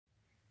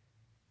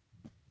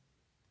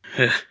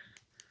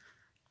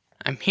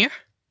I'm here?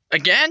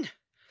 Again?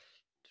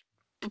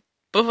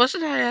 But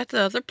wasn't I at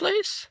the other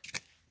place?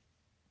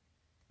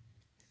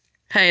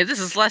 Hey, this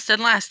is less than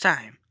last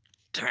time.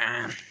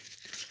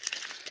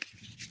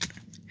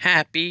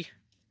 Happy,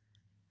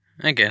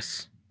 I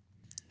guess.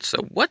 So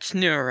what's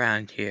new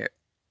around here?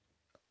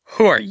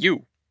 Who are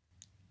you?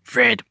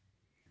 Fred.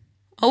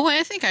 Oh,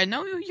 I think I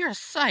know you. You're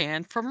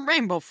Cyan from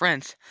Rainbow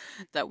Friends.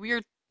 That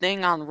weird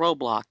thing on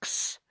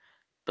Roblox.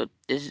 But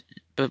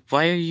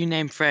why are you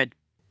named Fred?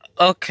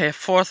 Okay,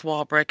 fourth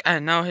wall break. I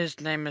know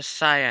his name is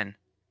Cyan.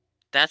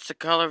 That's the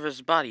color of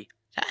his body.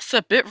 That's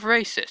a bit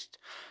racist.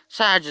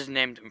 So I just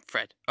named him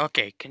Fred.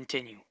 Okay,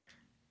 continue.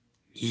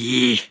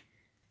 Yeah.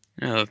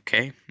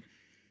 Okay.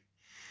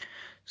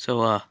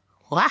 So,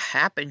 what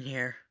happened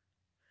here?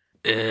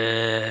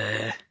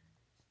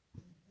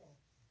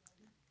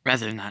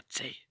 Rather not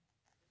say.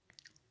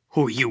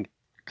 Who are you?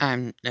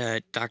 I'm,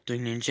 Dr.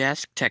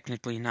 Ninjask.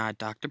 Technically not a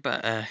doctor,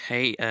 but,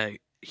 hey,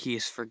 he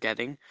is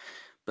forgetting.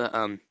 But,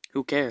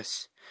 who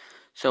cares?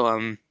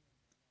 So,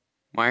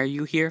 why are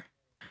you here?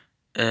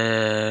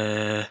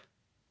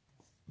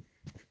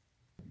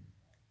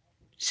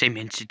 Same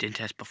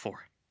incident as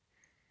before.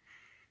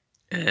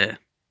 I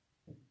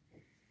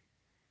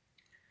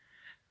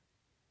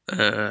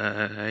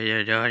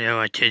don't know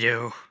what to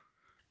do.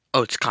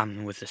 Oh, it's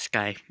common with this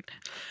guy.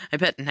 I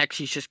bet next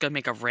he's just gonna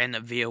make a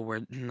random video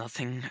where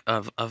nothing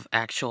of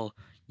actual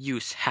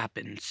use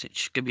happens. It's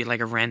just gonna be like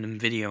a random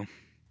video.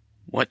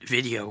 What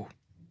video?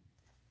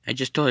 I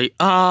just told you.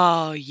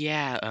 Oh,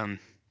 yeah,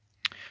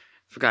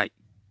 forgot.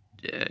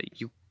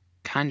 You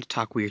kind of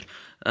talk weird.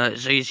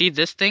 So you see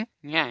this thing?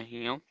 Yeah,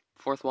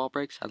 fourth wall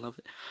breaks. I love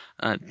it.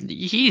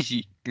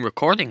 He's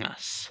recording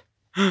us.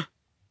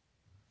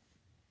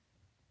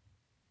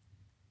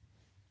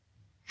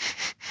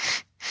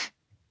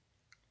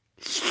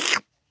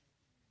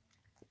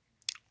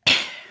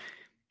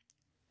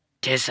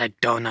 Tastes like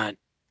donut.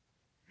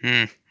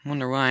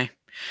 Wonder why.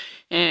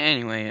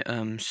 Anyway,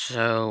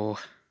 so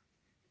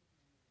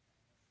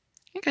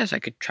I guess I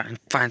could try and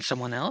find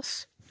someone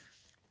else.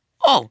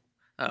 Oh,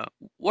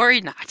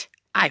 worry not.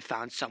 I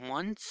found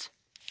someone's.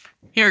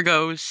 Here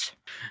goes.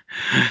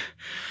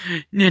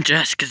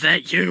 Ninjask, is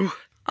that you?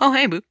 Oh,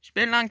 hey, boo. It's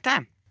been a long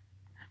time.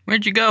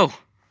 Where'd you go?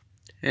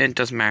 It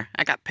doesn't matter.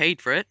 I got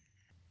paid for it.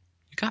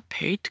 You got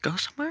paid to go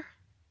somewhere?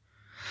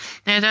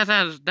 Hey, that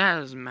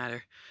doesn't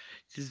matter.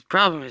 The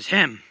problem is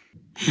him.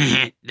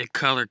 The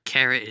color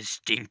carrot is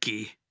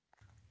stinky.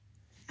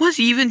 What does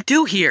he even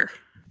do here?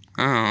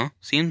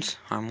 Seems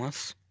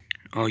harmless.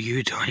 Oh,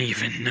 you don't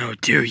even know,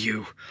 do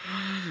you?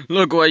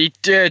 Look what he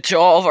did to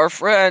all of our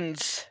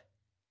friends.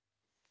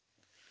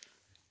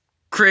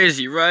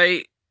 Crazy,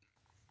 right?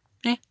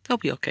 They'll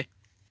be okay.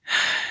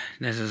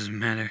 That doesn't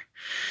matter.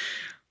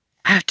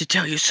 I have to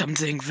tell you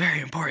something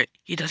very important.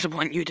 He doesn't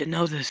want you to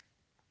know this.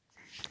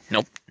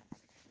 Nope.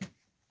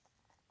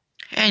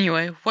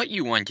 Anyway, what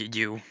you want to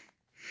do?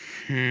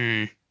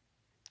 Don't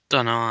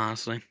know,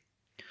 honestly.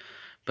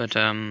 But,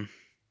 do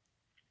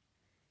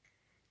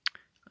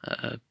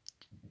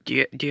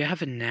you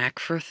have a knack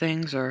for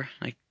things, or,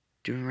 like,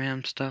 doing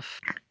random stuff?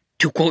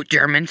 To quote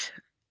Germans,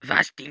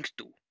 was denkst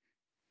du?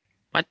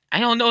 What? I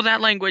don't know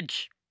that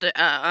language.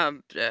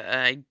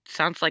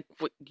 Sounds like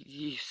what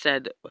you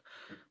said.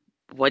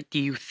 What do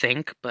you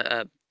think?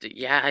 But,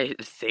 yeah, I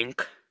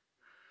think.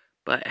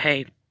 But,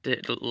 hey,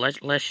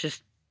 let's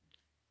just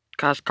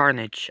cause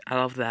carnage. I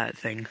love that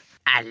thing.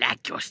 I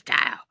like your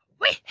style.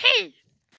 Wee-hee!